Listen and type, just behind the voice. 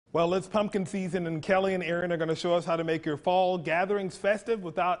Well, it's pumpkin season, and Kelly and Erin are going to show us how to make your fall gatherings festive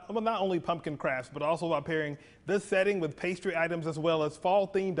without, well, not only pumpkin crafts, but also by pairing this setting with pastry items as well as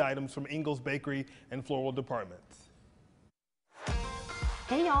fall-themed items from Ingles Bakery and Floral Departments.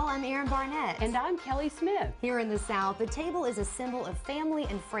 Hey y'all, I'm Erin Barnett. And I'm Kelly Smith. Here in the South, the table is a symbol of family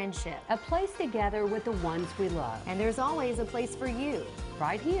and friendship. A place to gather with the ones we love. And there's always a place for you.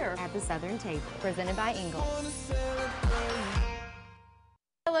 Right here at the Southern Table. Presented by Ingles.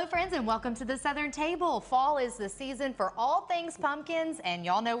 Hello friends and welcome to the Southern Table. Fall is the season for all things pumpkins and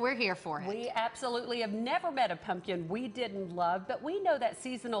y'all know we're here for it. We absolutely have never met a pumpkin we didn't love, but we know that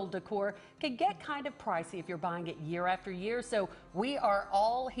seasonal decor can get kind of pricey if you're buying it year after year, so we are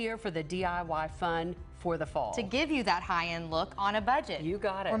all here for the DIY fun for the fall. To give you that high-end look on a budget. You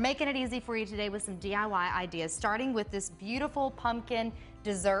got it. We're making it easy for you today with some DIY ideas, starting with this beautiful pumpkin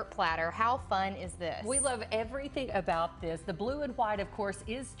dessert platter. How fun is this? We love everything about this. The blue and white, of course,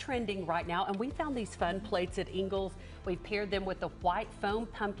 is trending right now, and we found these fun plates at Ingles. We've paired them with the white foam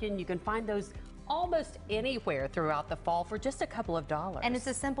pumpkin. You can find those almost anywhere throughout the fall for just a couple of dollars. And it's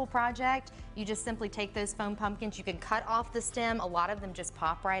a simple project. You just simply take those foam pumpkins, you can cut off the stem. A lot of them just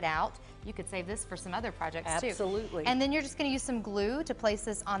pop right out. You could save this for some other projects too. Absolutely. And then you're just going to use some glue to place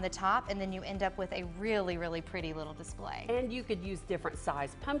this on the top, and then you end up with a really, really pretty little display. And you could use different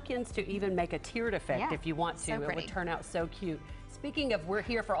size pumpkins to even make a tiered effect if you want to. So it would turn out so cute. Speaking of we're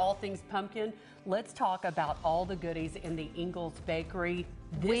here for all things pumpkin, let's talk about all the goodies in the Ingles Bakery.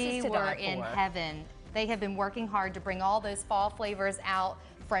 We were in heaven. They have been working hard to bring all those fall flavors out.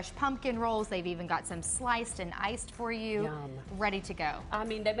 Fresh pumpkin rolls. They've even got some sliced and iced for you. Yum. Ready to go. I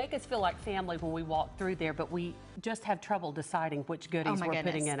mean, they make us feel like family when we walk through there, but we just have trouble deciding which goodies we're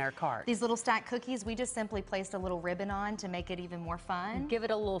putting in our cart. These little stacked cookies, we just simply placed a little ribbon on to make it even more fun. Give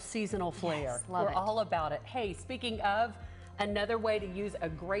it a little seasonal flair. Yes, love We're all about it. Hey, speaking of, another way to use a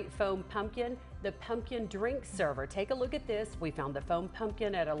great foam pumpkin, the pumpkin drink server. Take a look at this. We found the foam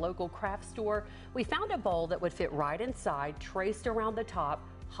pumpkin at a local craft store. We found a bowl that would fit right inside, traced around the top.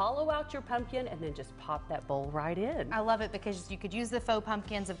 Hollow out your pumpkin and then just pop that bowl right in. I love it because you could use the faux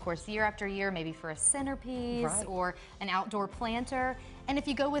pumpkins, of course, year after year, maybe for a centerpiece or an outdoor planter. And if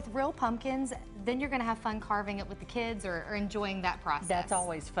you go with real pumpkins, then you're going to have fun carving it with the kids or enjoying that process. That's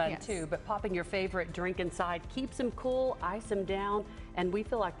always fun too, but popping your favorite drink inside keeps them cool, ice them down, and we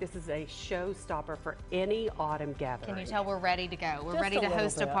feel like this is a showstopper for any autumn gathering. Can you tell we're ready to go? We're Just ready to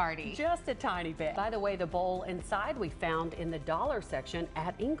host a party. Just a tiny bit. By the way, the bowl inside we found in the dollar section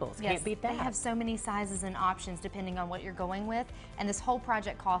at Ingles. Yes, can't beat that. They have so many sizes and options depending on what you're going with, and this whole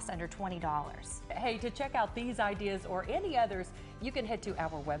project costs under $20. Hey, to check out these ideas or any others, you can head to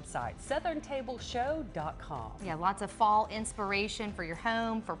our website, southerntableshow.com. Yeah, lots of fall inspiration for your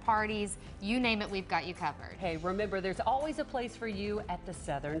home, for parties, you name it, we've got you covered. Hey, remember, there's always a place for you at the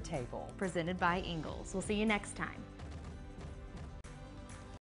Southern Table. Presented by Ingles. We'll see you next time.